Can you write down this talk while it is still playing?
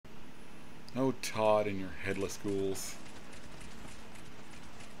Oh, Todd and your headless ghouls.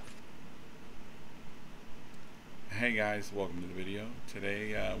 Hey guys, welcome to the video.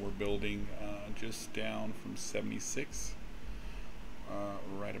 Today we're building just down from 76,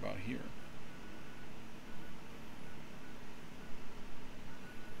 right about here.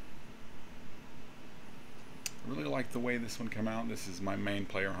 I really like the way this one came out. This is my main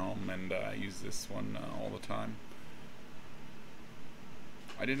player home, and I use this one all the time.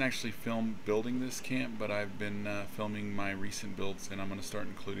 I didn't actually film building this camp, but I've been filming my recent builds, and I'm going to start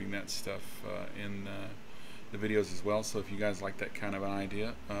including that stuff in the videos as well. So if you guys like that kind of an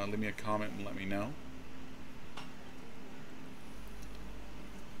idea, leave me a comment and let me know.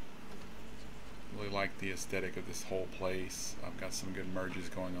 Really like the aesthetic of this whole place. I've got some good merges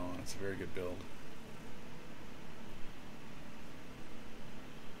going on. It's a very good build.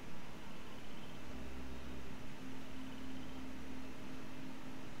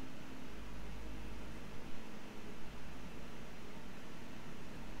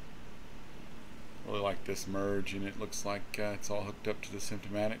 Really like this merge, and it looks like it's all hooked up to the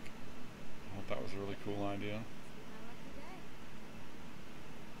Symptomatic. I thought that was a really cool idea.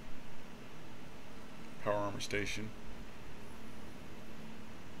 Power armor station.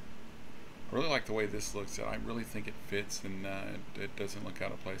 I really like the way this looks. I really think it fits, and it doesn't look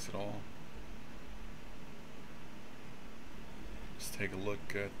out of place at all. Let's take a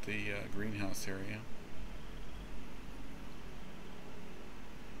look at the greenhouse area.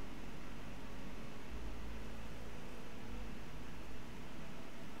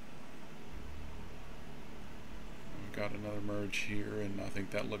 Got another merge here, and I think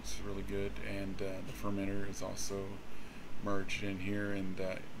that looks really good, and the fermenter is also merged in here, and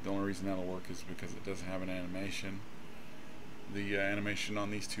the only reason that'll work is because it doesn't have an animation. The animation on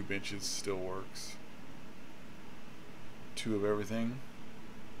these two benches still works. Two of everything.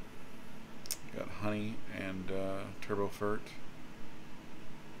 Got honey and turbo fert.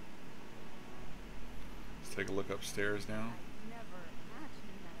 Let's take a look upstairs now.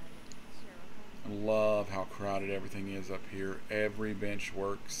 I love how crowded everything is up here. Every bench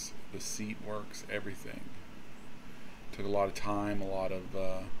works, the seat works, everything. Took a lot of time, a lot of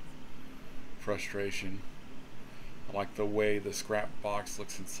frustration. I like the way the scrap box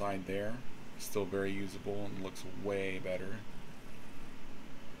looks inside there. Still very usable and looks way better.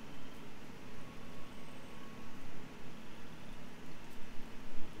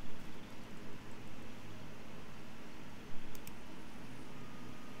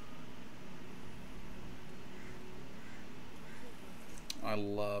 I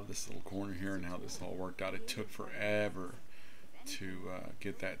love this little corner here and how this all worked out. It took forever to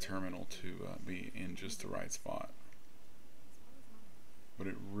get that terminal to be in just the right spot. But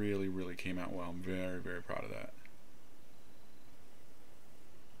it really, really came out well. I'm very, very proud of that.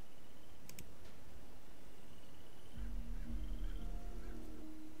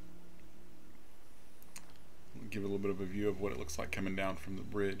 I'll give a little bit of a view of what it looks like coming down from the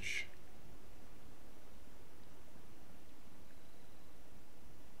bridge.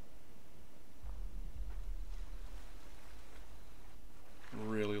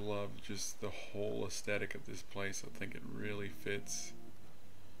 Really love just the whole aesthetic of this place. I think it really fits,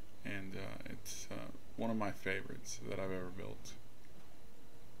 and it's one of my favorites that I've ever built.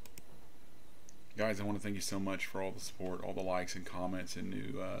 Guys, I want to thank you so much for all the support, all the likes and comments and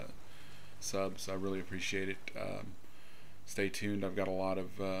new subs. I really appreciate it. Stay tuned. I've got a lot of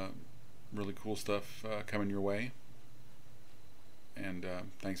really cool stuff coming your way, and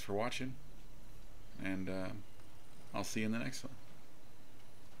thanks for watching, and I'll see you in the next one.